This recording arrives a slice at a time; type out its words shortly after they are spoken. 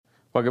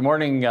Well, good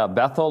morning,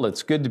 Bethel.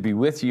 It's good to be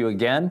with you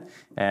again.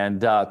 And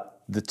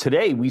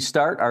today we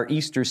start our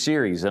Easter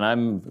series, and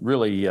I'm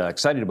really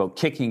excited about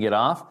kicking it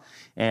off.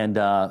 And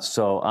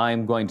so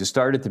I'm going to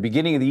start at the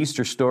beginning of the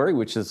Easter story,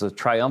 which is a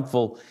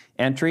triumphal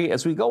entry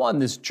as we go on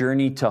this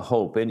journey to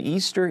hope. And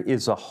Easter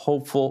is a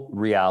hopeful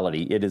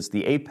reality. It is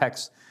the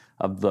apex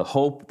of the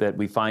hope that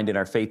we find in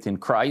our faith in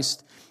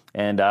Christ.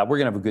 And we're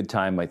going to have a good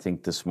time, I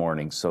think, this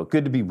morning. So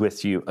good to be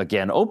with you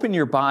again. Open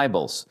your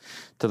Bibles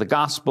to the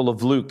Gospel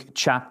of Luke,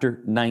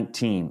 chapter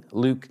 19.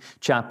 Luke,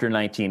 chapter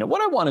 19. And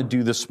what I want to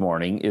do this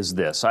morning is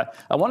this. I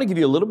want to give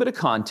you a little bit of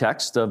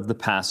context of the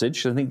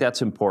passage. I think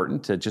that's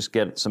important to just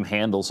get some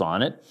handles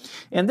on it.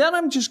 And then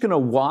I'm just going to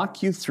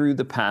walk you through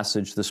the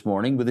passage this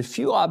morning with a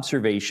few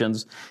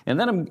observations. And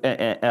then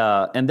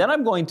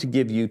I'm going to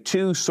give you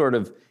two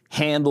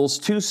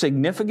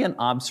significant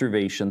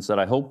observations that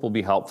I hope will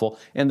be helpful,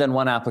 and then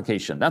one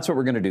application. That's what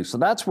we're going to do. So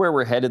that's where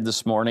we're headed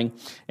this morning,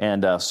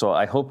 and so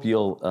I hope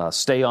you'll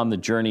stay on the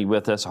journey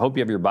with us. I hope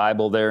you have your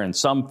Bible there in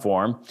some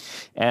form.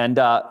 And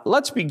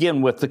let's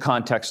begin with the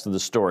context of the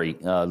story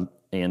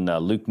in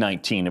Luke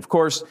 19. Of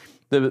course,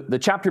 the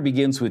chapter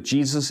begins with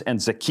Jesus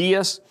and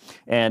Zacchaeus,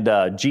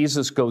 and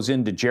Jesus goes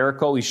into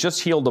Jericho. He's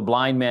just healed a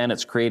blind man.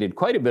 It's created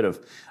quite a bit of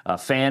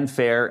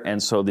fanfare,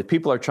 and so the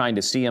people are trying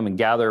to see him and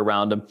gather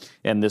around him.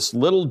 And this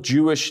little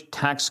Jewish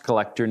tax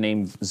collector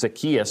named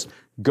Zacchaeus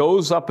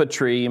goes up a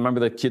tree. Remember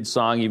the kid's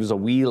song? He was a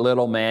wee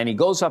little man. He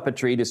goes up a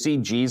tree to see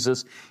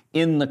Jesus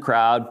in the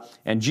crowd,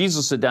 and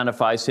Jesus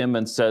identifies him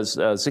and says,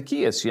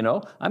 Zacchaeus, I'm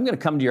going to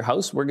come to your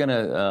house. We're going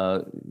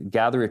to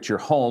gather at your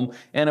home.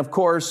 And of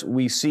course,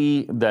 we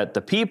see that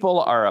the people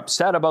are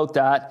upset about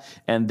that,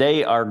 and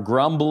they are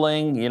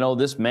grumbling.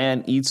 This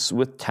man eats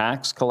with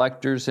tax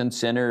collectors and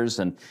sinners,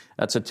 and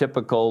that's a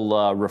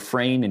typical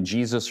refrain in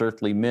Jesus'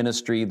 earthly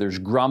ministry. There's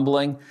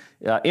grumbling.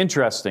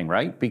 Interesting,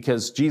 right?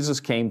 Because Jesus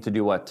came to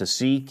do what? To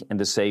seek and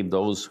to save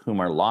those whom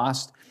are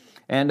lost.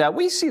 And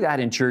we see that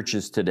in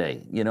churches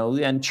today,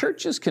 and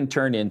churches can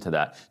turn into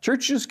that.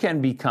 Churches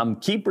can become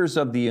keepers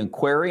of the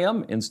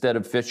aquarium instead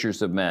of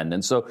fishers of men.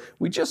 And so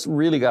we just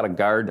really got to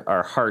guard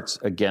our hearts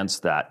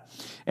against that.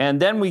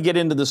 And then we get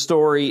into the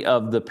story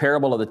of the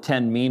parable of the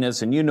 10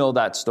 minas, and you know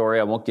that story.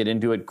 I won't get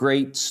into it.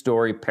 Great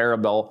story,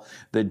 parable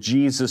that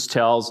Jesus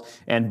tells.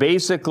 And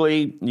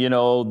basically,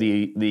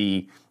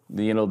 the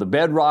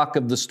bedrock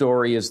of the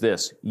story is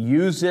this: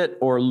 use it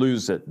or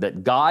lose it.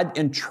 That God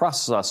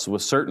entrusts us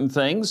with certain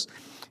things,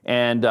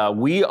 and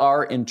we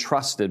are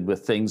entrusted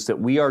with things that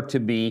we are to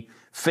be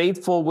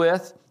faithful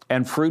with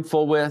and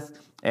fruitful with.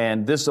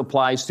 And this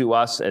applies to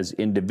us as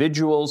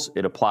individuals.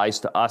 It applies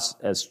to us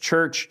as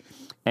church.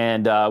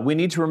 And we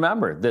need to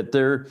remember that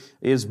there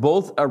is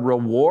both a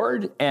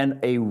reward and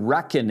a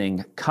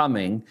reckoning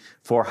coming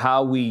for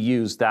how we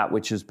use that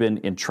which has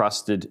been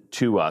entrusted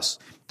to us.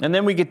 And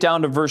then we get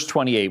down to verse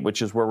 28,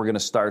 which is where we're going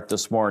to start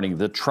this morning,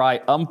 the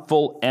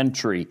triumphal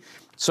entry.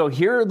 So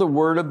hear the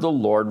word of the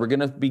Lord. We're going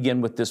to begin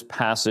with this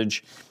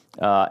passage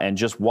and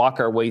just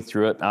walk our way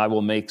through it. I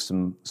will make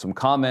some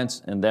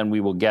comments, and then we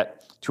will get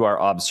to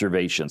our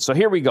observations. So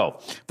here we go.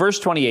 Verse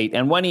 28,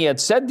 and when he had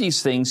said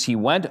these things, he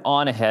went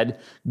on ahead,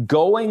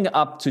 going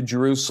up to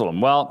Jerusalem.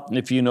 Well,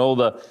 if you know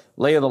the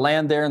lay of the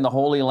land there in the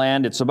Holy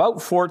Land, it's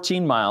about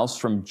 14 miles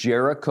from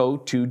Jericho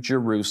to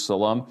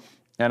Jerusalem.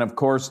 And of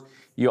course,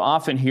 you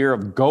often hear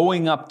of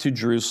going up to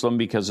Jerusalem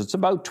because it's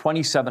about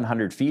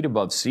 2,700 feet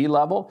above sea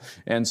level.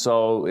 And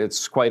so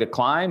it's quite a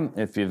climb.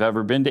 If you've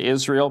ever been to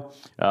Israel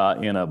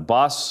in a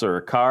bus or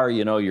a car,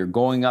 you're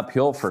going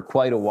uphill for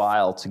quite a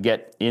while to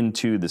get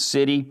into the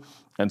city.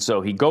 And so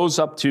he goes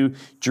up to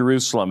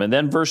Jerusalem. And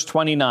then verse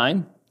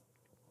 29,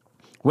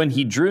 when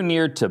he drew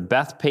near to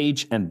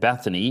Bethpage and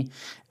Bethany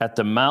at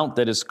the mount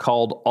that is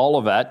called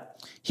Olivet,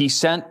 he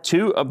sent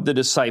two of the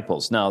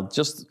disciples. Now,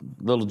 just a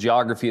little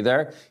geography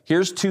there.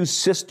 Here's two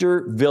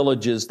sister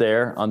villages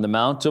there on the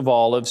Mount of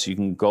Olives. You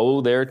can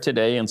go there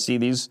today and see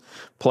these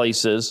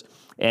places.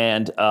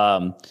 And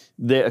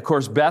of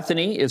course,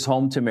 Bethany is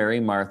home to Mary,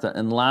 Martha,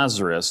 and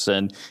Lazarus.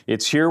 And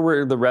it's here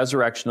where the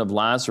resurrection of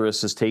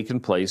Lazarus has taken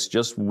place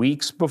just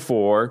weeks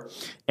before.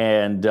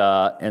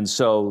 And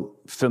so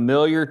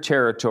familiar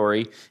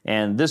territory.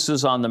 And this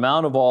is on the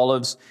Mount of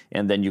Olives.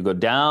 And then you go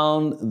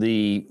down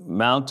the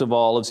Mount of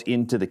Olives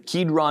into the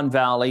Kidron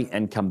Valley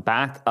and come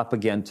back up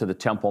again to the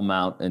Temple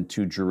Mount and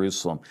to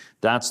Jerusalem.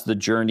 That's the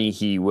journey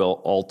he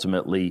will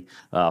ultimately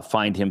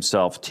find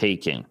himself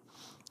taking.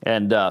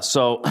 And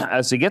so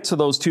as they get to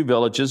those two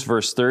villages,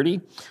 verse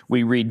 30,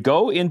 we read,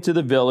 "Go into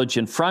the village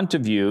in front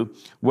of you,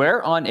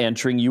 where on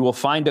entering you will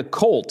find a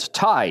colt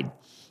tied,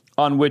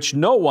 on which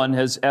no one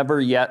has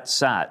ever yet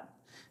sat."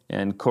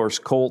 And of course,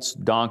 colts,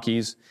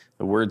 donkeys,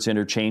 the word's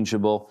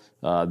interchangeable.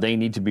 They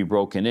need to be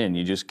broken in.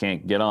 You just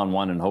can't get on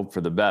one and hope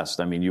for the best.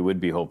 I mean, you would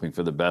be hoping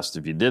for the best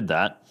if you did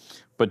that.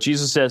 But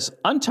Jesus says,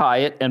 "Untie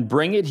it and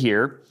bring it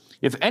here.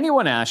 If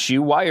anyone asks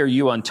you, 'Why are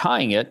you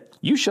untying it?'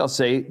 you shall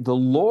say, 'The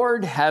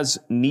Lord has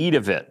need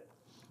of it.'"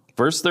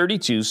 Verse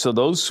 32, so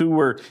those who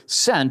were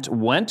sent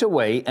went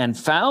away and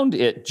found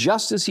it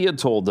just as he had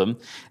told them.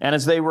 And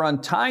as they were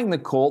untying the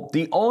colt,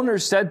 the owner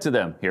said to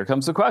them, here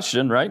comes the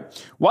question, right?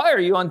 Why are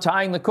you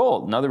untying the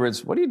colt? In other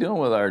words, what are you doing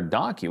with our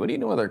donkey? What are you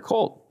doing with our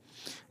colt?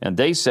 And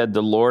they said,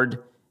 the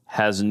Lord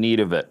has need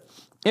of it.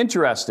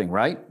 Interesting,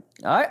 right?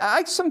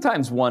 I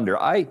sometimes wonder,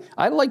 I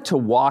like to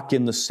walk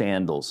in the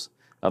sandals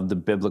of the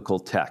biblical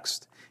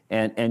text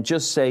and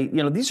just say,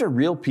 these are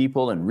real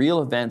people and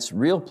real events,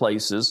 real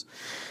places.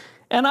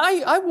 And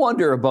I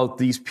wonder about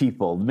these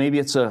people. Maybe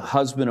it's a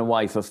husband and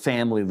wife, a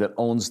family that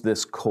owns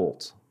this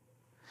colt.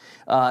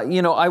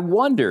 I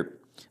wonder,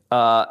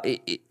 are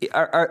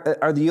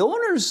the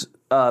owners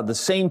the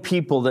same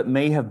people that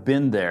may have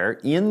been there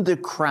in the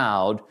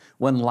crowd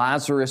when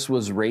Lazarus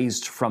was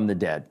raised from the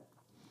dead?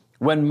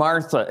 When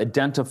Martha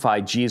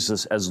identified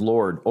Jesus as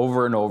Lord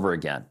over and over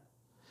again?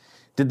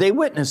 Did they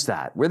witness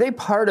that? Were they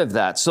part of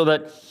that so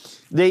that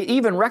they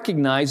even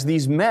recognized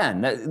these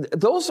men?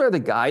 Those are the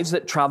guys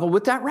that travel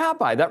with that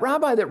rabbi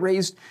that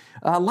raised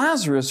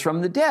Lazarus from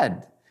the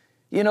dead.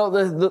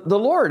 The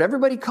Lord,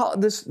 everybody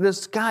called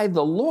this guy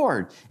the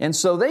Lord. And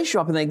so they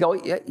show up and they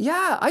go,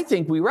 yeah, I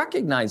think we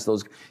recognize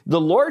those. The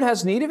Lord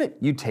has need of it.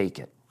 You take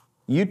it.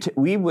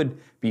 We would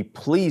be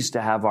pleased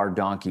to have our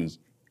donkey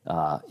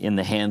in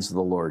the hands of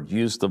the Lord,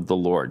 used of the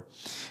Lord.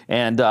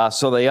 And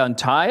so they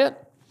untie it.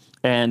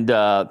 And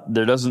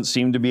there doesn't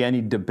seem to be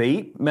any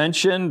debate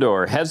mentioned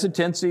or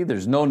hesitancy.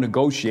 There's no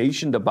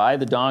negotiation to buy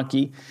the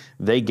donkey.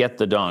 They get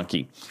the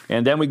donkey.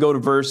 And then we go to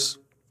verse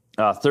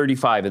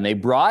 35. And they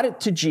brought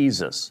it to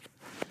Jesus,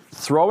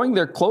 throwing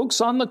their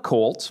cloaks on the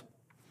colt.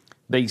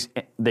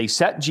 They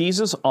set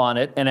Jesus on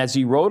it, and as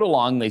he rode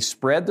along, they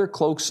spread their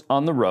cloaks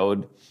on the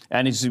road.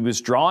 And as he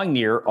was drawing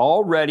near,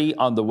 already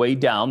on the way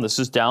down, this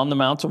is down the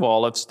Mount of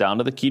Olives, down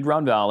to the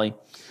Kidron Valley,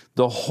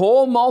 the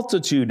whole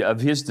multitude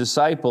of his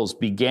disciples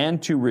began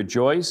to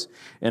rejoice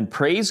and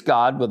praise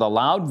God with a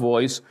loud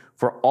voice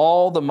for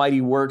all the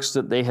mighty works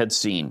that they had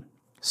seen,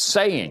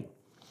 saying,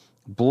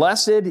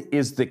 Blessed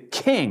is the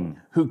King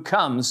who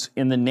comes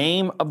in the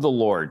name of the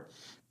Lord.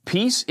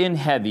 Peace in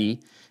heaven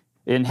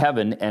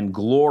and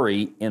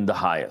glory in the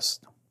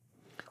highest.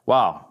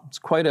 Wow, it's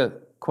quite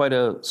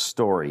a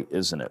story,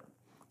 isn't it?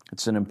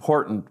 It's an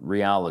important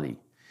reality.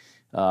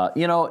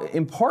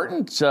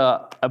 Important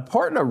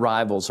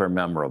arrivals are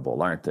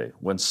memorable, aren't they?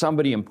 When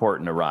somebody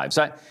important arrives.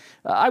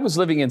 I was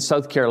living in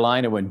South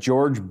Carolina when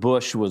George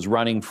Bush was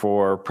running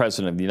for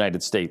president of the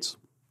United States.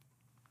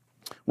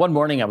 One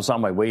morning, I was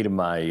on my way to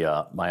my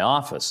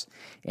office,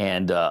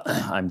 and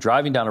I'm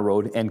driving down a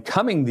road, and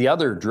coming the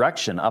other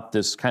direction up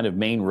this kind of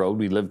main road,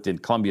 we lived in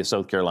Columbia,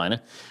 South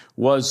Carolina,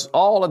 was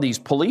all of these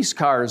police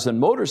cars and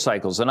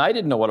motorcycles, and I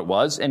didn't know what it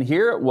was, and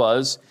here it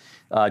was,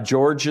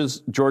 George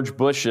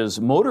Bush's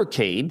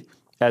motorcade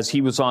as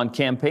he was on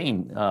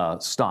campaign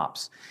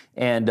stops.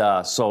 And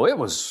so it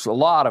was a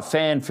lot of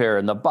fanfare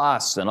in the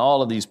bus and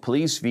all of these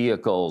police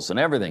vehicles and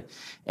everything.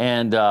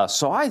 And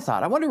so I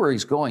thought, I wonder where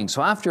he's going.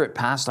 So after it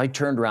passed, I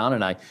turned around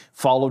and I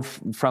followed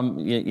from,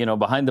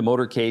 behind the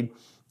motorcade.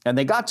 And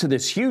they got to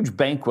this huge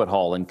banquet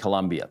hall in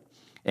Columbia.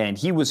 And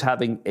he was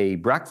having a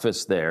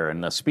breakfast there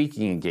and a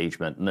speaking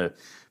engagement. And the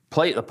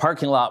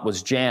parking lot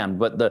was jammed,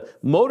 but the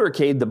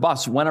motorcade, the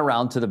bus, went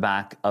around to the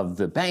back of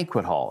the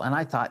banquet hall. And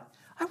I thought,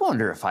 I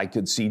wonder if I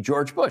could see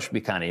George Bush. Be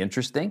kind of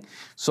interesting.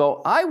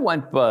 So I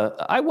went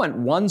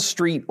one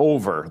street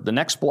over, the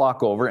next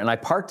block over, and I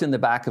parked in the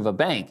back of a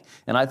bank.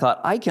 And I thought,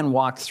 I can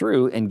walk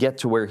through and get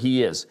to where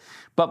he is.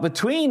 But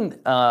between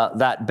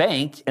that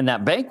bank and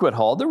that banquet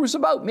hall, there was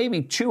about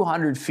maybe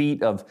 200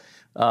 feet of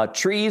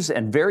trees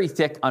and very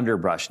thick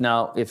underbrush.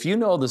 Now, if you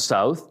know the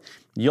South,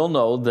 you'll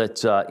know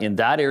that in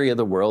that area of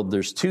the world,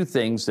 there's two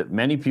things that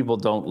many people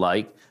don't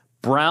like: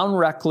 brown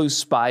recluse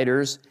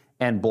spiders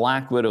and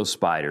black widow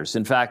spiders.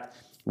 In fact,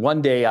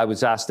 one day I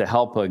was asked to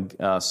help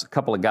a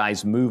couple of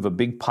guys move a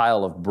big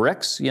pile of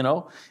bricks,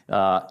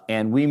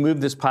 and we moved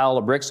this pile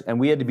of bricks, and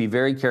we had to be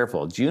very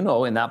careful. Do you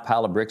know in that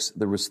pile of bricks,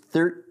 there was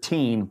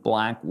 13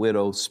 black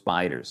widow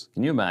spiders?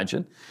 Can you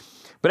imagine?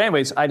 But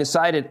anyways, I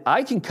decided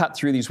I can cut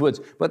through these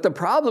woods. But the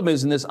problem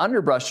is in this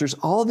underbrush, there's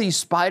all these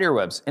spider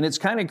webs, and it's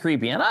kind of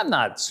creepy. And I'm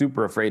not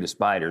super afraid of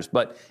spiders,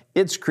 but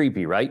it's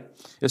creepy, right?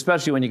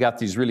 Especially when you got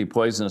these really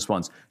poisonous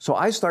ones. So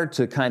I start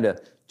to kind of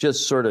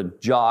just sort of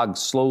jog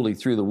slowly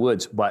through the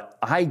woods, but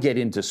I get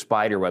into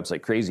spider webs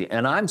like crazy,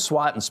 and I'm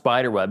swatting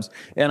spider webs,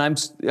 and I'm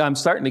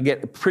starting to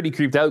get pretty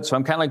creeped out. So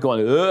I'm kind of like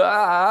going,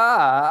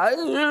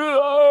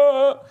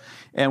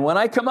 and when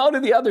I come out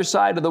of the other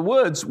side of the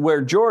woods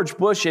where George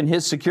Bush and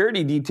his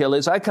security detail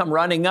is, I come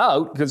running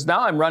out, because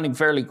now I'm running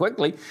fairly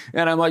quickly,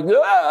 and I'm like,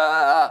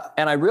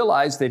 and I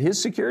realize that his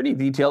security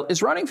detail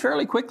is running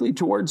fairly quickly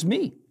towards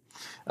me.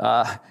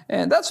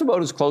 And that's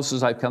about as close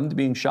as I've come to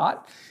being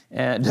shot.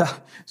 And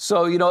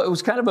so, it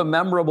was kind of a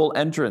memorable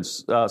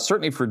entrance,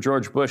 certainly for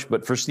George Bush,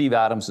 but for Steve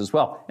Adams as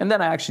well. And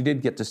then I actually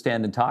did get to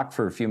stand and talk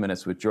for a few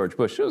minutes with George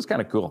Bush. It was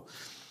kind of cool.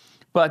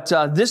 But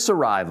this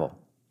arrival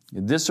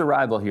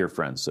here,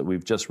 friends, that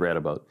we've just read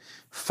about,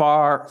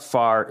 far,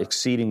 far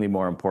exceedingly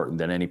more important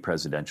than any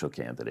presidential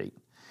candidate.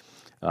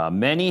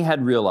 Many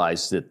had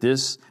realized that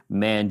this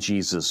man,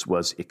 Jesus,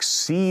 was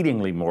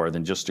exceedingly more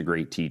than just a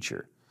great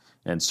teacher,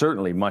 and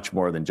certainly much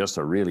more than just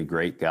a really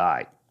great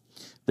guy.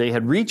 They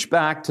had reached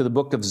back to the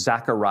book of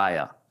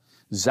Zechariah.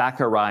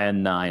 Zechariah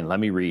 9, let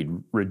me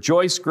read.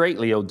 Rejoice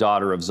greatly, O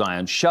daughter of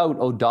Zion. Shout,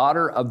 O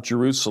daughter of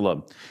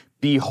Jerusalem.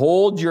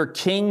 Behold, your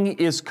king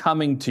is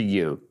coming to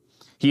you.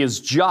 He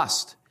is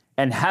just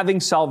and having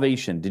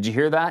salvation. Did you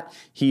hear that?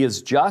 He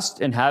is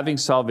just and having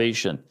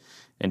salvation.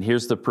 And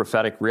here's the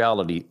prophetic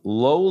reality.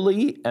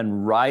 Lowly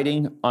and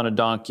riding on a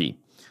donkey,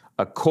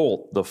 a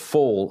colt, the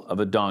foal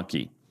of a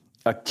donkey.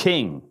 A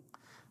king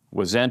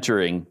was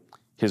entering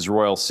his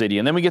royal city.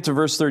 And then we get to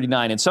verse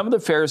 39. And some of the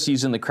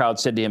Pharisees in the crowd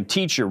said to him,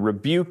 Teacher,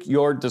 rebuke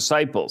your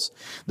disciples.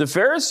 The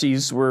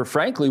Pharisees were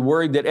frankly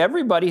worried that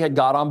everybody had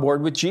got on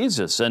board with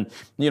Jesus. And,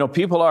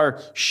 people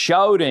are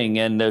shouting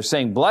and they're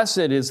saying, Blessed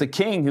is the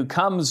King who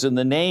comes in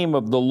the name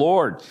of the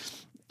Lord.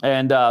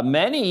 And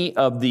many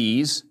of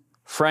these,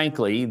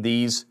 frankly,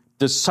 these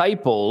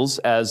disciples,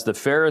 as the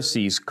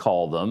Pharisees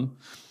call them,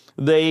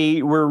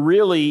 they were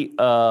really,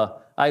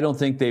 I don't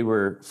think they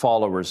were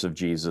followers of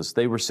Jesus.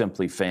 They were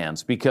simply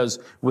fans, because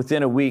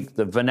within a week,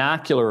 the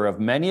vernacular of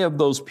many of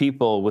those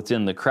people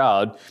within the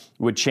crowd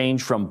would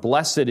change from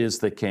blessed is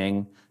the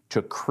King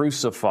to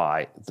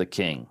crucify the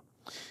King.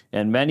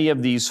 And many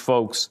of these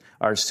folks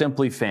are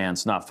simply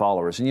fans, not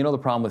followers. And the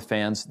problem with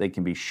fans? They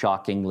can be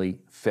shockingly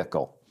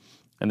fickle.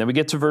 And then we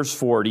get to verse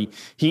 40.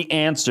 He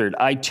answered,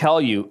 I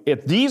tell you,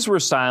 if these were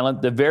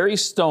silent, the very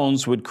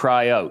stones would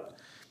cry out.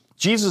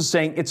 Jesus is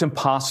saying it's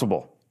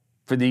impossible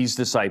for these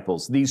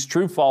disciples, these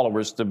true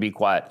followers, to be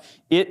quiet.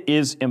 It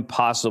is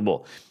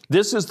impossible.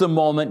 This is the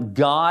moment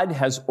God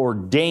has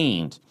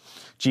ordained,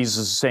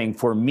 Jesus is saying,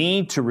 for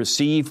me to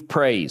receive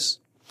praise.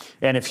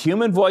 And if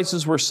human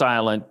voices were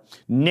silent,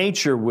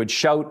 nature would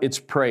shout its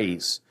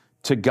praise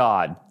to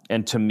God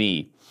and to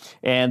me.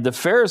 And the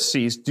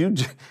Pharisees do,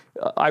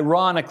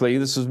 ironically,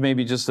 this is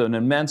maybe just an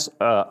immense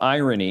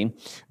irony,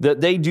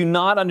 that they do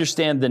not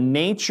understand the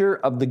nature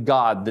of the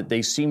God that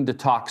they seem to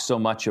talk so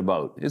much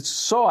about. It's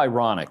so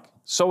ironic,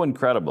 so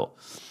incredible.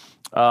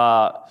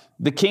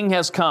 The king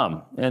has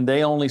come, and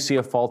they only see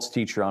a false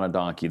teacher on a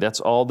donkey. That's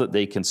all that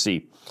they can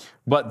see.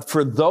 But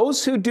for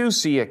those who do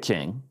see a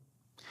king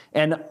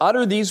and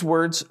utter these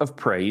words of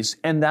praise,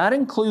 and that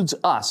includes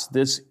us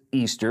this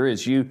Easter,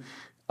 as you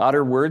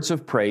utter words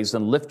of praise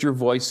and lift your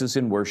voices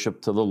in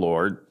worship to the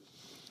Lord,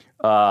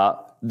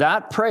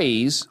 that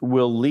praise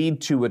will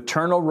lead to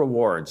eternal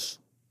rewards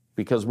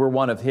because we're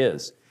one of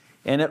His.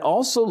 And it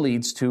also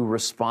leads to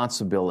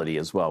responsibility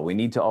as well. We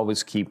need to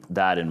always keep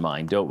that in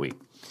mind, don't we?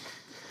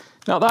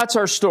 Now, that's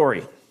our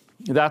story.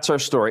 That's our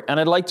story. And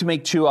I'd like to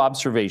make two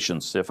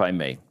observations, if I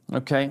may.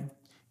 Okay?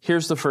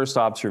 Here's the first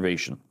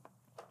observation.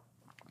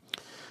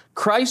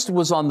 Christ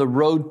was on the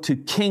road to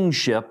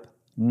kingship,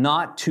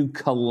 not to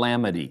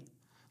calamity.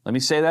 Let me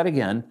say that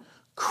again.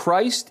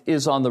 Christ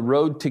is on the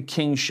road to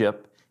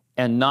kingship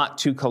and not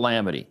to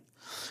calamity.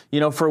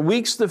 For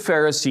weeks the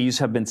Pharisees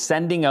have been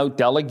sending out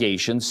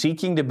delegations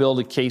seeking to build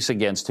a case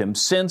against him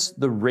since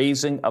the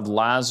raising of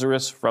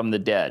Lazarus from the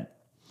dead.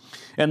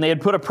 And they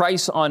had put a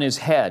price on his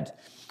head.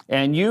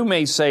 And you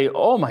may say,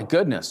 oh my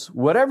goodness,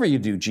 whatever you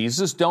do,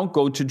 Jesus, don't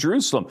go to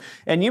Jerusalem.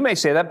 And you may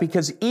say that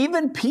because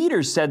even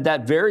Peter said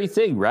that very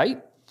thing,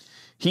 right?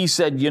 He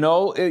said, you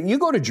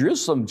go to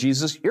Jerusalem,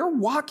 Jesus, you're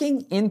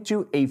walking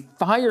into a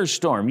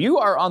firestorm. You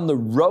are on the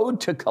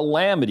road to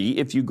calamity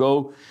if you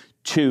go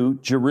to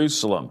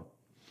Jerusalem.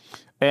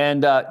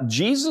 And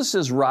Jesus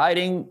is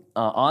riding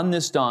on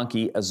this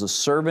donkey as a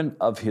servant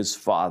of his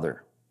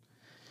Father.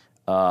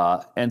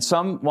 And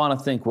some want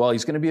to think, well,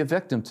 he's going to be a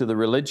victim to the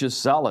religious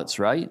zealots,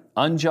 right?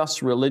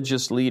 Unjust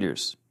religious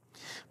leaders.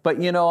 But,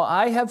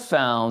 I have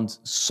found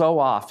so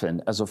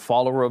often as a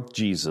follower of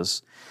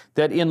Jesus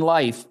that in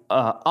life,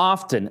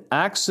 often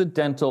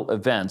accidental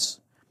events,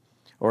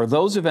 or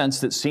those events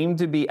that seem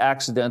to be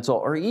accidental,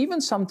 or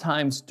even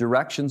sometimes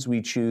directions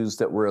we choose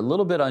that we're a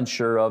little bit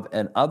unsure of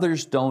and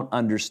others don't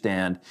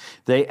understand,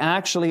 they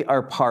actually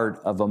are part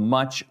of a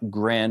much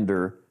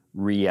grander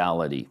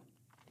reality.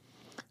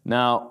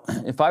 Now,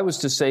 if I was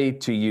to say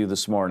to you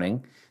this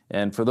morning,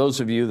 and for those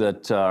of you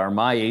that are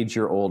my age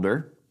or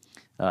older,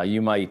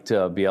 you might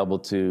be able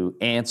to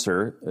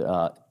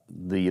answer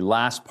the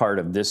last part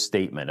of this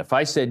statement. If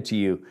I said to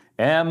you,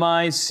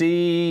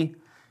 M-I-C,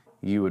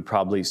 you would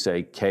probably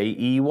say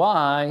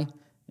K-E-Y.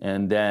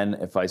 And then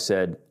if I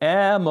said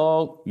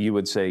M-O, you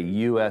would say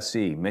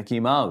U-S-E, Mickey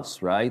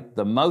Mouse, right?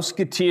 The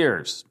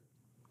Mouseketeers.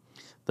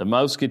 The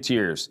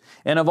Mouseketeers.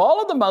 And of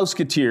all of the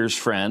Mouseketeers,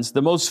 friends,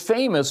 the most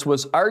famous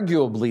was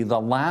arguably the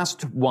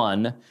last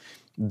one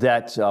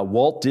that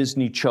Walt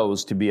Disney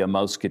chose to be a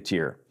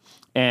Mouseketeer.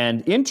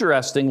 And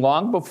interesting,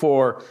 long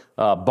before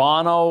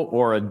Bono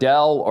or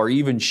Adele or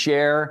even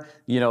Cher,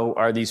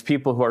 are these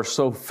people who are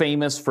so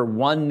famous for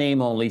one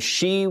name only,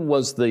 she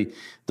was the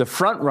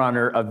front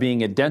runner of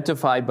being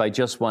identified by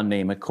just one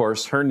name. Of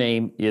course, her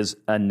name is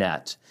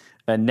Annette.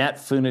 Annette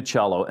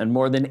Funicello. And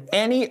more than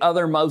any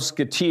other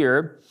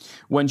Musketeer,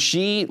 when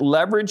she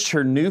leveraged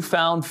her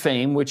newfound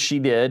fame, which she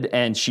did,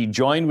 and she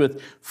joined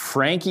with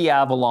Frankie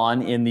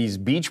Avalon in these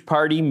beach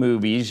party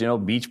movies, you know,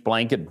 Beach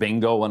Blanket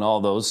Bingo and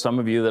all those. Some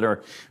of you that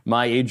are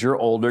my age or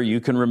older,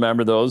 you can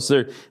remember those.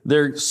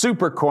 They're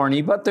super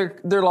corny, but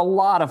they're a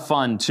lot of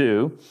fun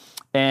too.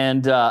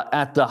 And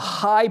at the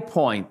high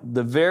point,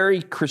 the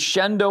very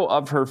crescendo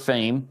of her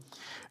fame,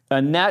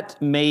 Annette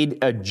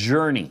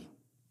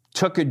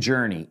took a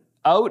journey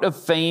out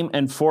of fame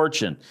and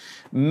fortune.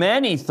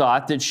 Many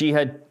thought that she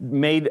had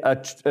made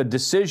a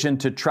decision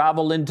to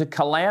travel into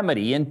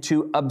calamity,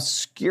 into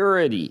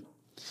obscurity.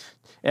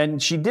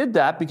 And she did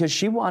that because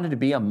she wanted to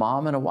be a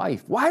mom and a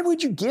wife. Why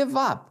would you give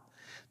up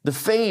the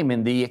fame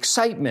and the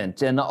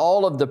excitement and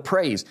all of the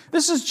praise?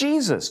 This is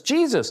Jesus.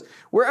 Jesus,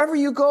 wherever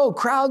you go,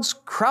 crowds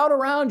crowd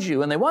around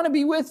you and they want to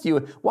be with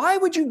you. Why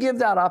would you give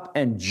that up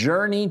and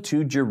journey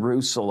to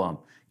Jerusalem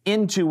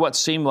into what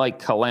seemed like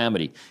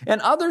calamity?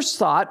 And others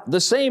thought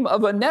the same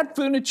of Annette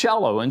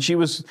Funicello, and she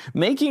was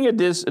making a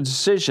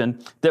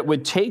decision that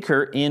would take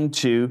her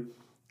into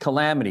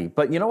calamity.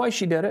 But you know why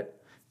she did it?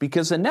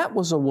 Because Annette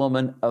was a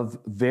woman of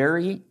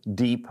very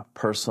deep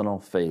personal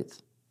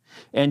faith.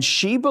 And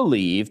she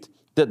believed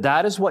that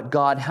that is what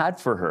God had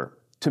for her,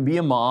 to be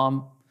a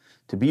mom,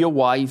 to be a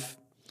wife,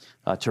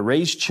 to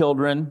raise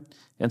children.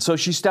 And so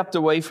she stepped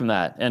away from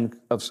that. And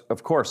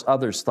of course,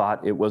 others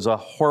thought it was a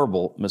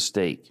horrible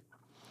mistake.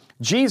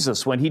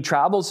 Jesus, when he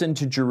travels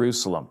into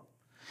Jerusalem,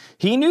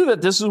 he knew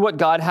that this is what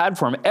God had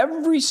for him.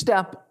 Every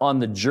step on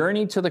the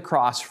journey to the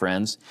cross,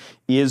 friends,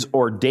 is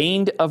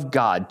ordained of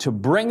God to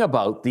bring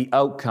about the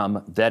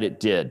outcome that it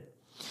did.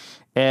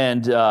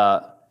 And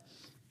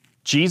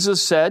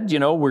Jesus said, you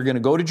know, we're going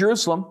to go to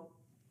Jerusalem,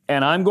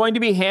 and I'm going to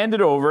be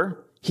handed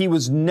over. He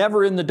was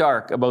never in the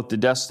dark about the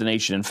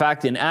destination. In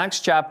fact, in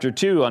Acts chapter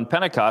 2 on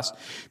Pentecost,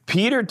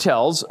 Peter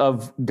tells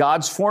of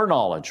God's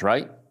foreknowledge,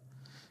 right?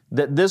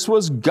 That this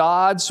was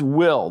God's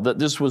will, that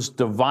this was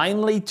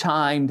divinely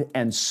timed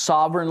and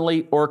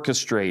sovereignly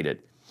orchestrated.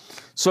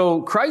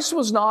 So Christ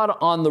was not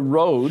on the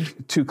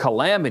road to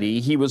calamity,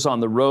 he was on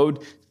the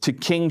road to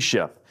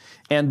kingship.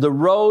 And the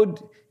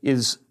road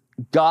is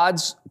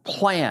God's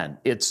plan.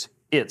 It's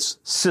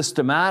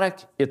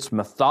systematic, it's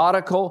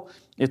methodical,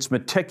 it's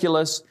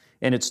meticulous,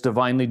 and it's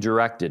divinely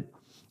directed.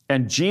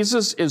 And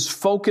Jesus is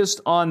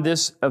focused on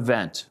this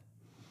event.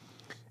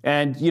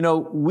 And, you know,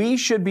 we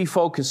should be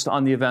focused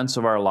on the events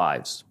of our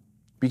lives.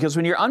 Because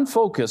when you're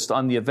unfocused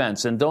on the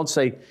events and don't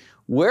say,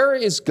 where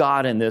is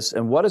God in this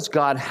and what does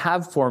God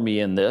have for me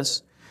in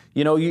this?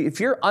 You know, if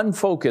you're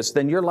unfocused,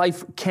 then your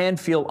life can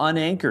feel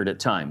unanchored at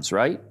times,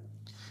 right?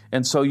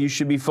 And so you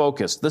should be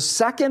focused. The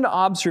second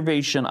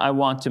observation I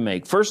want to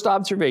make, first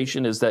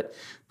observation is that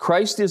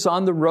Christ is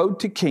on the road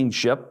to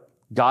kingship.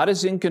 God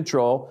is in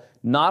control,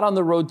 not on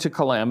the road to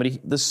calamity.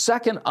 The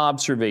second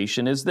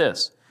observation is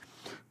this.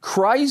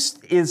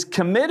 Christ is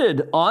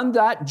committed on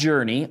that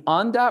journey,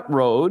 on that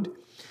road,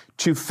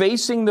 to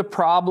facing the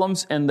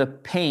problems and the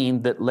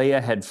pain that lay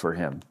ahead for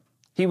him.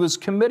 He was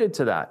committed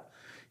to that.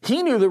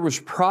 He knew there was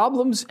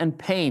problems and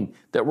pain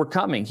that were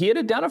coming. He had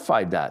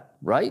identified that,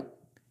 right?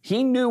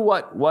 He knew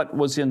what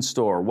was in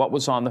store, what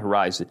was on the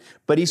horizon,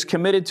 but he's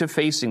committed to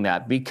facing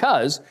that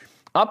because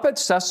up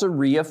at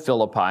Caesarea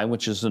Philippi,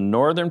 which is the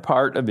northern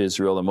part of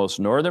Israel, the most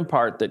northern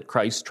part that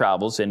Christ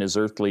travels in his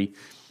earthly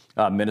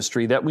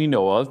ministry that we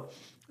know of,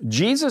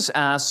 Jesus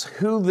asks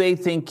who they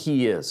think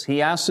he is.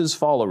 He asks his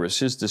followers,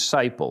 his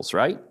disciples,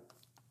 right?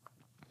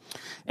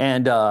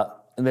 And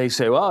they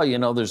say, well, you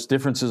know, there's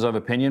differences of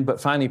opinion. But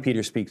finally,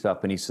 Peter speaks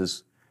up and he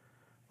says,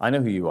 I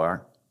know who you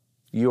are.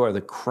 You are the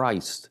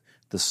Christ,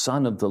 the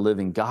Son of the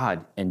living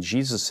God. And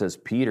Jesus says,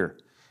 Peter,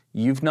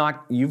 you've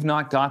not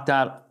got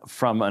that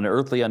from an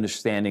earthly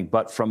understanding,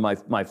 but from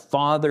my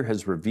Father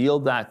has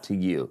revealed that to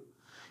you.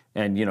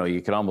 And, you know, you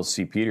could almost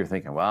see Peter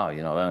thinking, wow,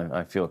 you know,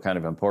 I feel kind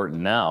of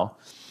important now.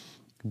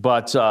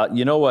 But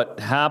you know what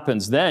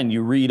happens then?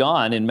 You read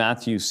on in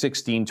Matthew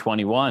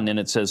 16:21, and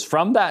it says,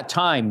 from that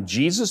time,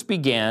 Jesus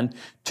began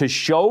to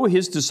show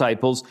his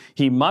disciples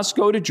he must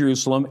go to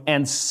Jerusalem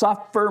and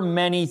suffer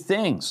many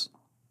things.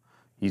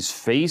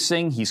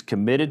 He's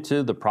committed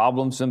to the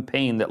problems and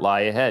pain that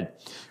lie ahead.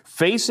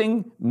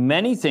 Facing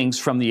many things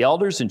from the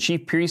elders and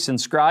chief priests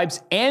and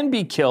scribes, and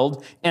be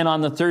killed, and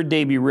on the third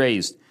day be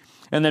raised.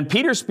 And then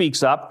Peter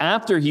speaks up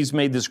after he's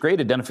made this great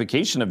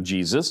identification of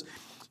Jesus.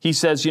 He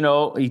says, you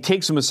know, he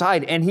takes him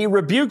aside and he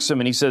rebukes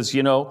him and he says,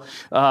 you know,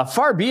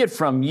 far be it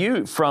from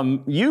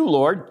you,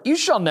 Lord, you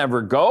shall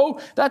never go.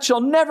 That shall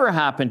never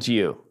happen to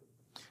you.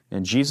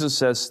 And Jesus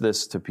says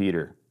this to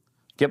Peter,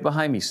 get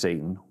behind me,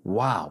 Satan.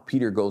 Wow,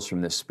 Peter goes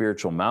from this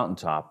spiritual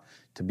mountaintop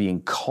to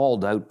being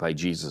called out by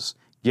Jesus.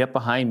 Get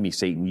behind me,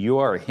 Satan. You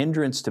are a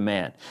hindrance to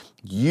man.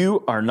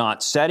 You are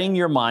not setting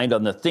your mind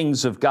on the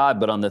things of God,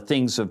 but on the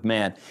things of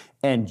man.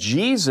 And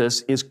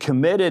Jesus is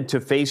committed to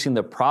facing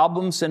the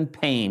problems and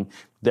pain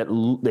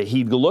that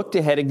he looked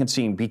ahead and could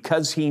see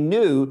because he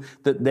knew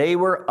that they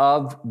were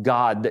of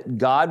God, that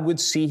God would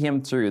see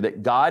him through,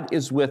 that God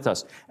is with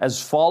us.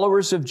 As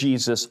followers of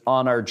Jesus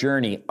on our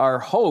journey, our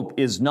hope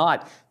is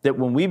not that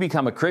when we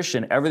become a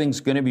Christian, everything's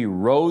going to be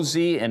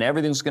rosy and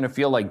everything's going to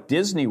feel like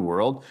Disney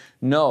World.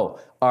 No,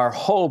 our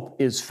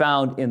hope is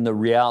found in the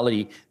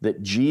reality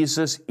that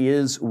Jesus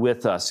is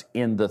with us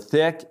in the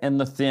thick and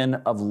the thin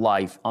of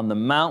life, on the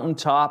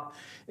mountaintop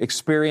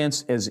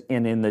experience as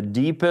in the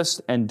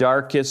deepest and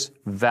darkest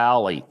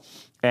valley.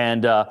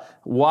 And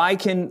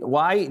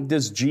why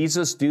does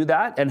Jesus do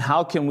that? And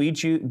how can we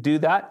do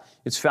that?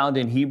 It's found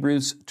in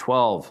Hebrews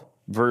 12,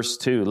 verse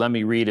 2. Let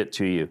me read it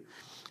to you.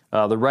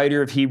 The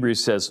writer of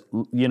Hebrews says,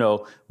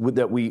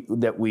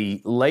 that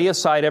we lay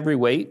aside every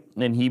weight,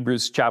 in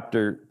Hebrews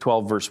chapter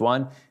 12, verse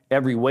 1,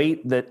 every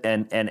weight that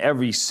and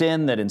every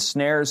sin that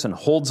ensnares and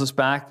holds us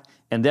back.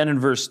 And then in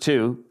verse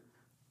 2,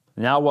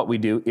 now what we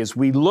do is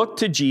we look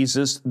to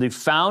Jesus, the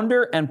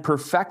founder and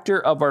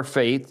perfecter of our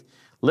faith,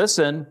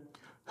 listen,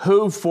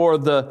 who for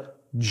the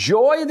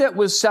joy that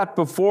was set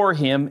before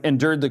him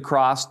endured the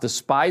cross,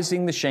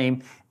 despising the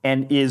shame,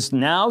 and is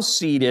now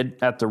seated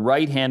at the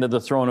right hand of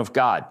the throne of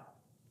God.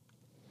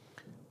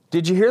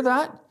 Did you hear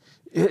that?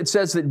 It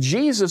says that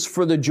Jesus,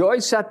 for the joy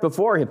set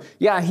before him,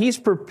 he's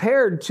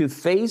prepared to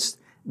face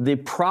the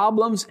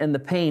problems and the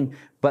pain,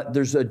 but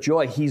there's a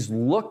joy. He's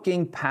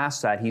looking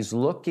past that. He's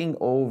looking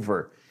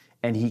over,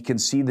 and he can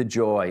see the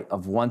joy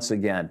of once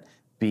again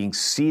being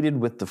seated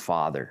with the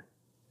Father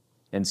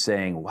and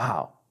saying,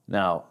 wow,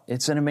 now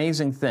it's an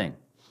amazing thing.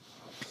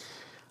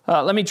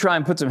 Let me try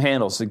and put some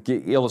handles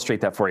to illustrate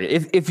that for you.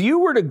 If you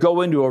were to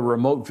go into a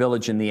remote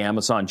village in the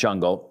Amazon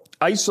jungle,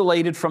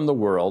 isolated from the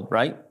world,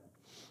 right?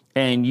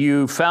 And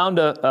you found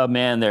a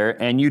man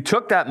there, and you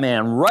took that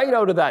man right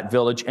out of that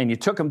village, and you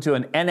took him to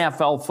an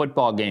NFL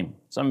football game.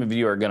 Some of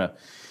you are going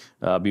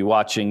to be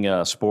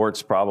watching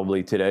sports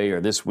probably today or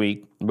this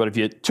week. But if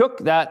you took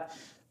that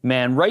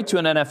man right to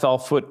an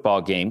NFL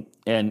football game,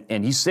 and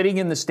he's sitting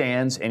in the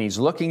stands, and he's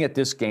looking at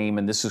this game,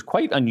 and this is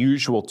quite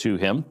unusual to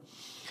him.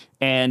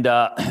 And,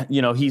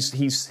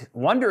 he's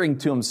wondering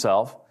to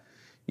himself,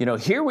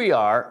 here we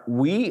are,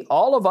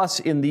 all of us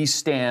in these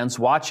stands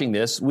watching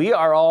this, we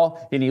are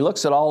all, and he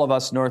looks at all of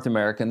us North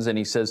Americans and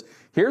he says,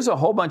 here's a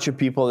whole bunch of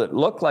people that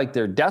look like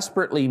they're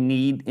desperately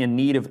in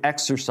need of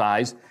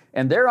exercise,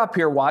 and they're up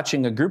here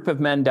watching a group of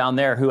men down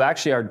there who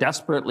actually are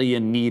desperately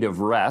in need of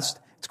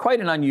rest. It's quite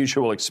an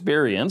unusual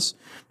experience,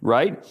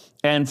 right?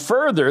 And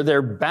further,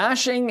 they're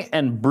bashing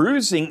and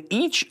bruising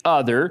each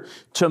other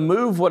to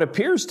move what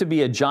appears to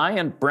be a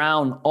giant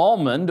brown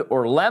almond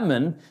or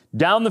lemon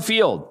down the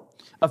field,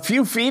 a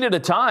few feet at a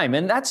time.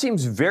 And that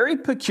seems very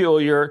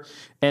peculiar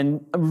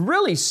and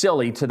really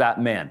silly to that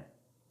man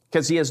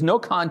because he has no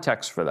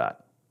context for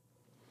that.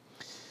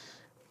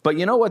 But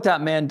you know what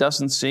that man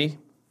doesn't see?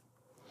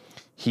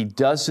 He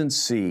doesn't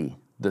see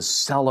the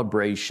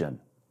celebration,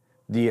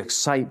 the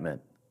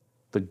excitement,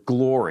 the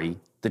glory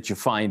that you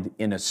find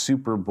in a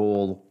Super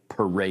Bowl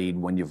parade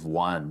when you've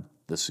won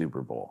the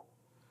Super Bowl,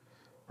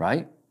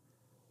 right?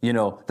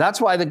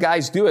 That's why the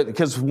guys do it,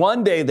 because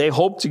one day they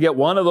hope to get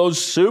one of those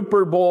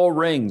Super Bowl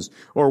rings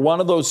or one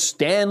of those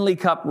Stanley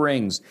Cup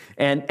rings.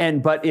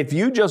 But if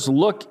you just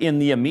look in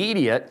the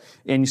immediate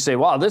and you say,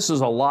 wow, this is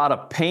a lot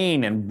of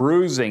pain and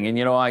bruising and,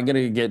 I'm going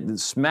to get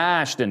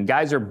smashed and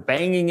guys are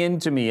banging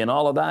into me and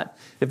all of that.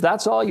 If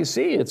that's all you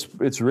see,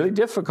 it's really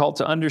difficult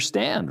to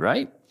understand,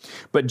 right?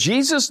 But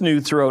Jesus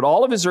knew throughout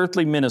all of his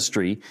earthly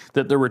ministry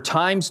that there were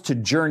times to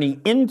journey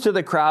into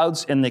the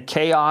crowds and the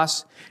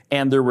chaos,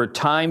 and there were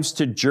times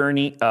to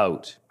journey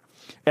out.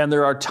 And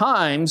there are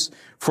times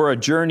for a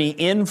journey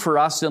in for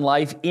us in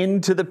life,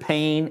 into the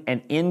pain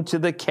and into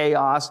the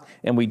chaos,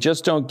 and we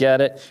just don't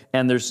get it.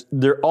 And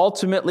there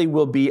ultimately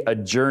will be a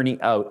journey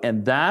out.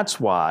 And that's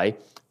why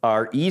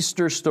our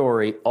Easter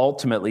story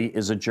ultimately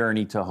is a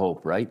journey to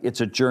hope, right? It's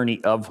a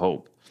journey of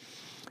hope.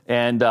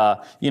 And,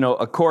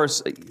 of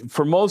course,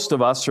 for most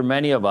of us, for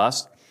many of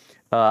us,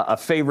 a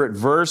favorite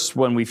verse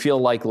when we feel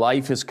like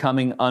life is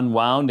coming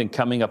unwound and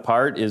coming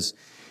apart is,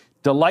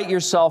 delight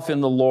yourself in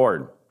the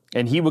Lord,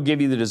 and he will give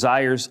you the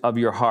desires of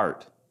your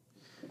heart.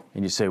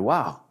 And you say,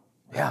 wow,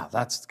 yeah,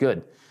 that's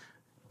good.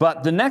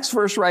 But the next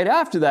verse right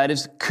after that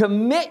is,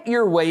 commit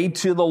your way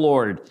to the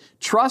Lord.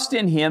 Trust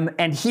in him,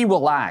 and he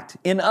will act.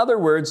 In other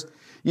words,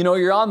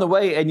 you're on the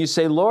way and you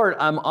say, Lord,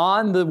 I'm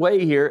on the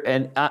way here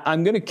and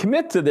I'm going to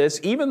commit to this,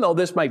 even though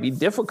this might be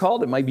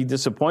difficult, it might be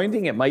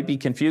disappointing, it might be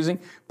confusing,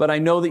 but I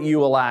know that you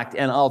will act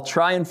and I'll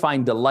try and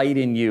find delight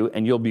in you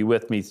and you'll be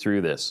with me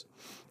through this.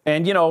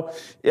 And,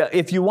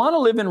 if you want to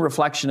live in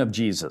reflection of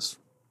Jesus,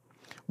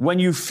 when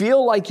you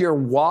feel like you're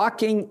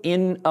walking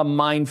in a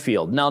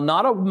minefield, now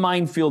not a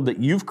minefield that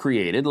you've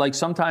created, like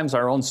sometimes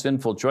our own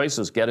sinful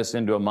choices get us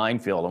into a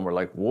minefield and we're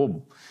like,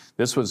 whoa,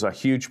 this was a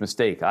huge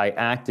mistake. I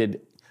acted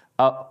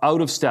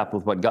out of step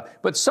with what God.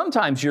 But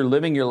sometimes you're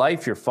living your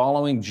life, you're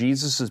following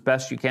Jesus as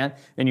best you can,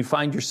 and you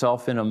find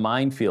yourself in a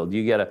minefield.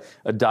 You get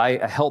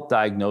a health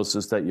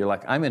diagnosis that you're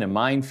like, I'm in a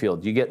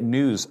minefield. You get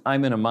news,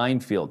 I'm in a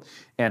minefield.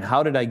 And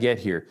how did I get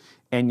here?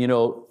 And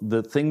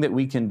the thing that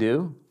we can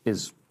do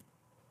is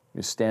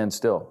stand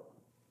still.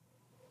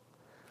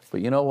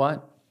 But you know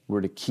what?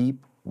 We're to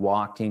keep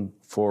walking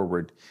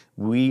forward.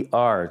 We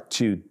are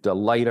to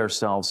delight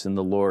ourselves in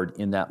the Lord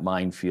in that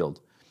minefield.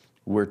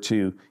 We're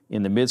to,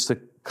 in the midst of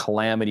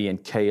calamity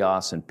and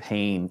chaos and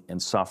pain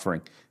and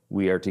suffering,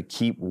 we are to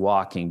keep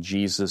walking.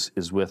 Jesus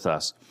is with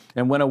us.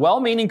 And when a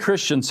well-meaning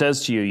Christian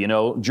says to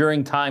you,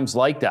 during times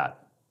like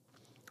that,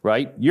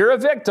 right? You're a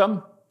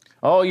victim.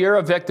 Oh, you're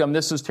a victim.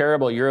 This is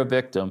terrible. You're a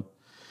victim.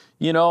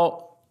 You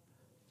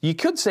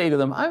could say to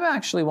them, I'm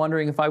actually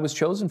wondering if I was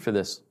chosen for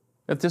this,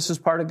 if this is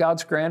part of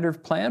God's grander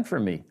plan for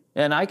me.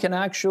 And I can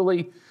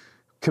actually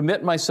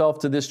commit myself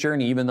to this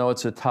journey, even though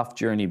it's a tough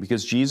journey,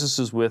 because Jesus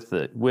is with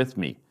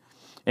me.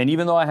 And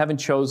even though I haven't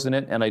chosen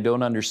it and I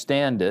don't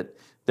understand it,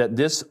 that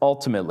this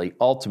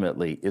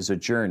ultimately is a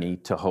journey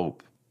to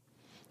hope.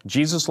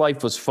 Jesus'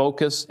 life was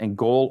focused and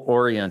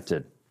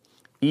goal-oriented,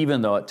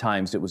 even though at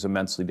times it was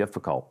immensely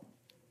difficult.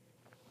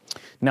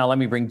 Now, let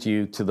me bring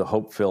you to the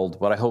hope-filled,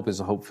 what I hope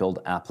is a hope-filled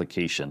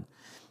application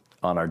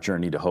on our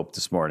journey to hope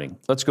this morning.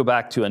 Let's go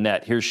back to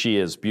Annette. Here she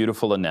is,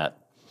 beautiful Annette.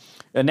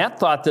 Annette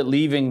thought that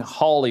leaving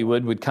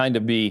Hollywood would kind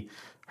of be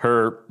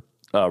her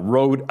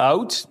road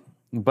out,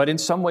 but in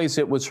some ways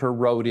it was her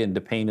road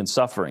into pain and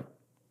suffering.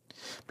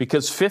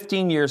 Because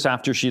 15 years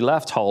after she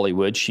left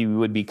Hollywood, she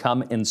would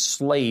become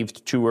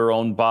enslaved to her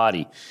own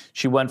body.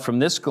 She went from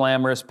this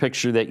glamorous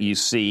picture that you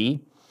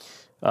see,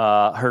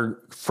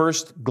 her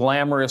first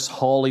glamorous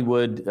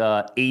Hollywood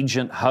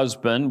agent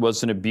husband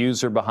was an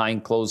abuser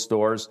behind closed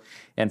doors,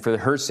 and for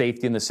her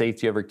safety and the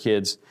safety of her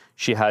kids,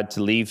 she had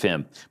to leave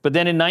him. But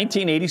then in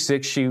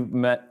 1986, she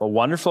met a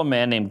wonderful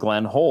man named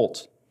Glenn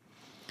Holt,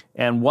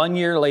 and 1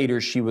 year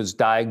later, she was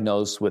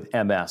diagnosed with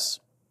MS.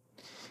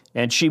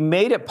 And she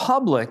made it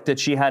public that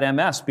she had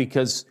MS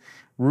because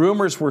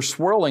rumors were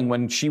swirling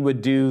when she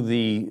would do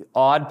the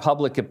odd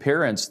public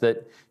appearance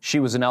that she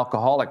was an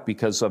alcoholic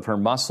because of her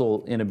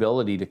muscle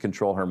inability to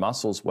control her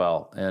muscles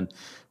well and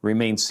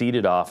remain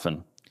seated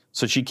often.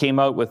 So she came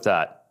out with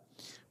that.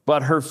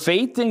 But her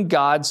faith in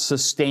God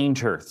sustained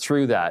her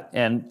through that.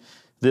 And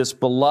this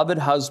beloved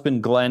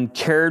husband, Glenn,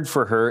 cared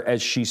for her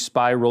as she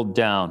spiraled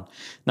down.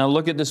 Now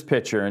look at this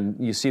picture, and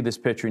you see this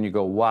picture and you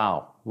go,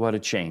 wow, what a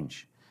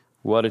change.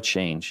 What a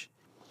change.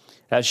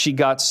 As she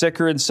got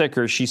sicker and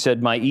sicker, she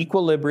said, my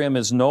equilibrium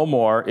is no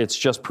more. It's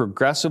just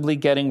progressively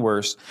getting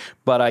worse.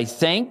 But I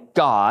thank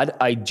God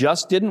I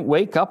just didn't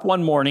wake up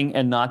one morning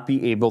and not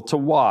be able to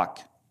walk.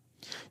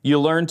 You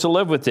learn to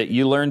live with it.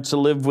 You learn to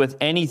live with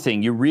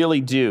anything. You really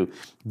do.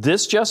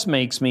 This just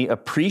makes me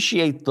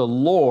appreciate the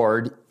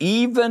Lord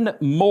even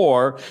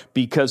more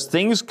because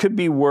things could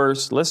be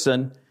worse.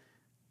 Listen,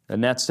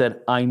 Annette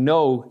said, I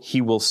know He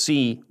will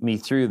see me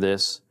through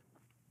this.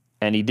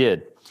 And He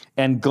did.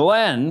 And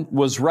Glenn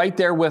was right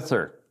there with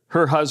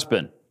her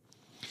husband.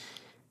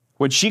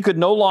 When she could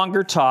no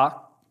longer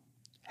talk,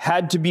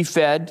 had to be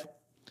fed,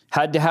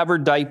 had to have her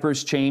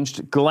diapers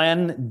changed,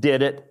 Glenn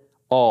did it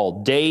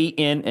all, day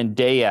in and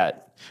day out,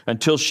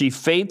 until she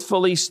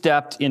faithfully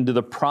stepped into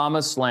the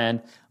promised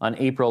land on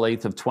April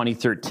 8th of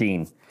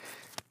 2013.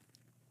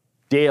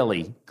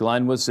 Daily,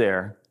 Glenn was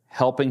there,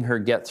 helping her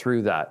get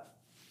through that.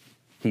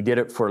 He did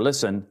it for,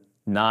 listen,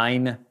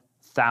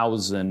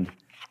 9,000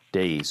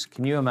 days.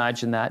 Can you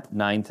imagine that?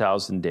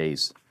 9,000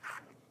 days.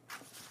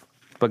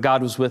 But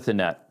God was with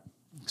Annette.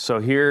 So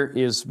here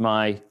is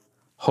my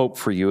hope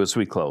for you as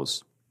we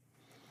close.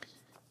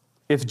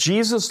 If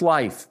Jesus'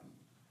 life,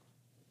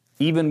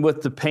 even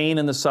with the pain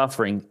and the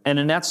suffering, and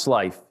Annette's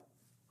life,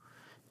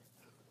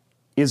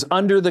 is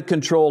under the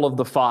control of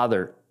the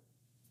Father,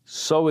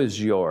 so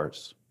is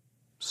yours.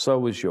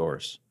 So is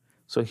yours.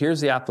 So here's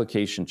the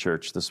application,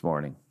 church, this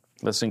morning.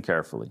 Listen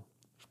carefully.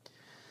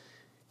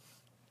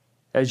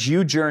 As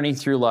you journey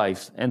through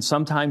life, and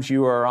sometimes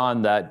you are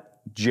on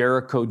that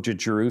Jericho to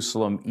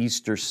Jerusalem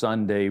Easter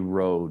Sunday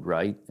road,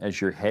 right? As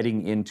you're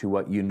heading into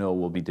what you know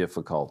will be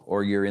difficult,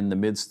 or you're in the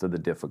midst of the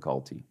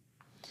difficulty.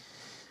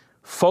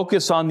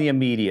 Focus on the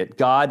immediate.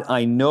 God,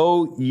 I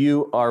know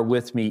you are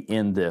with me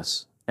in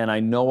this, and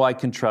I know I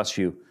can trust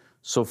you.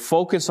 So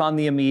focus on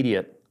the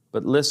immediate,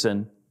 but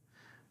listen,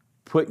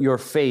 put your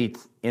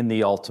faith in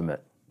the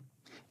ultimate.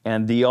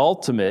 And the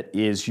ultimate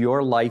is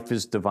your life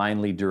is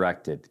divinely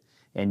directed.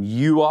 And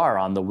you are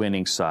on the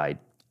winning side,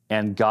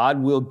 and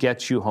God will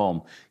get you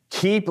home.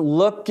 Keep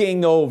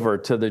looking over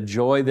to the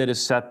joy that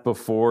is set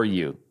before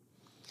you.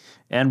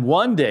 And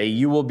one day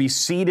you will be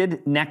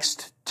seated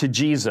next to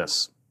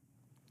Jesus.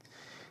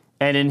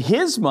 And in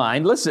His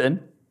mind,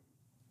 listen,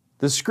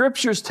 the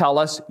Scriptures tell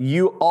us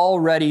you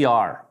already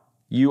are.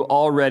 You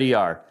already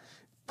are.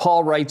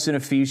 Paul writes in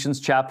Ephesians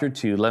chapter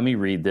 2, let me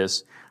read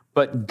this.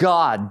 But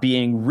God,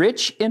 being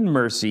rich in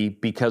mercy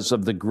because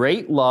of the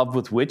great love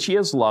with which He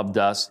has loved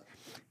us,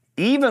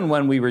 even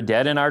when we were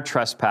dead in our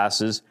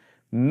trespasses,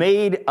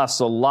 made us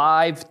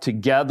alive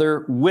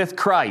together with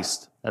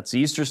Christ. That's the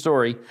Easter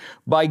story.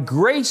 By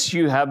grace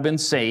you have been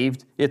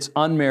saved. It's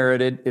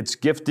unmerited. It's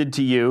gifted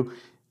to you.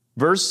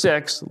 Verse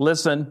 6,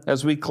 listen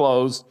as we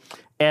close.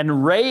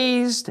 And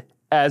raised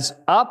as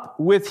up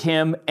with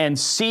him and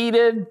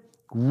seated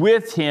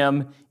with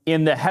him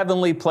in the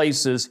heavenly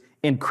places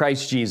in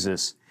Christ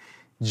Jesus.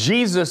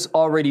 Jesus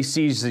already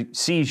sees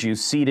you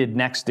seated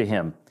next to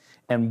him.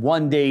 And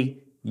one day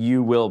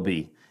you will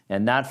be.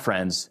 And that,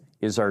 friends,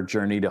 is our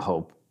journey to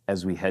hope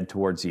as we head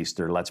towards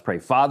Easter. Let's pray.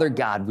 Father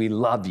God, we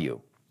love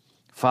you.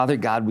 Father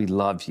God, we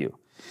love you.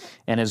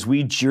 And as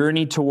we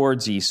journey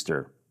towards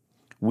Easter,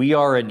 we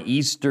are an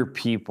Easter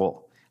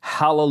people.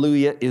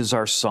 Hallelujah is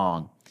our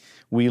song.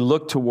 We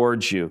look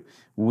towards you.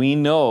 We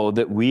know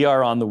that we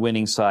are on the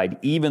winning side,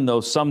 even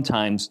though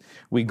sometimes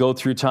we go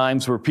through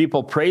times where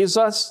people praise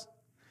us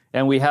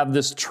and we have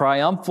this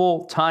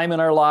triumphal time in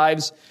our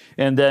lives,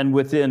 and then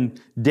within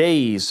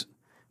days,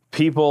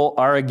 people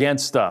are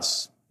against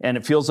us, and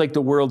it feels like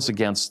the world's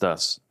against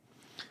us.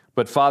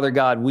 But Father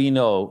God, we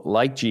know,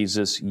 like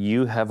Jesus,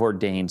 you have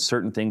ordained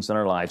certain things in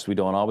our lives. We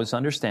don't always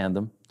understand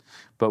them,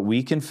 but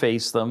we can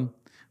face them.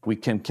 We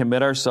can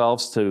commit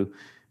ourselves to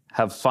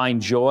find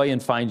joy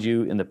and find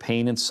you in the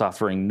pain and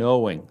suffering,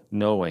 knowing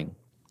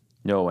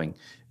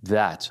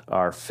that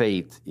our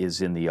faith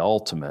is in the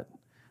ultimate,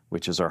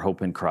 which is our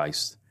hope in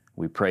Christ.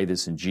 We pray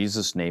this in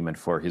Jesus' name and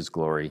for his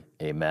glory.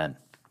 Amen.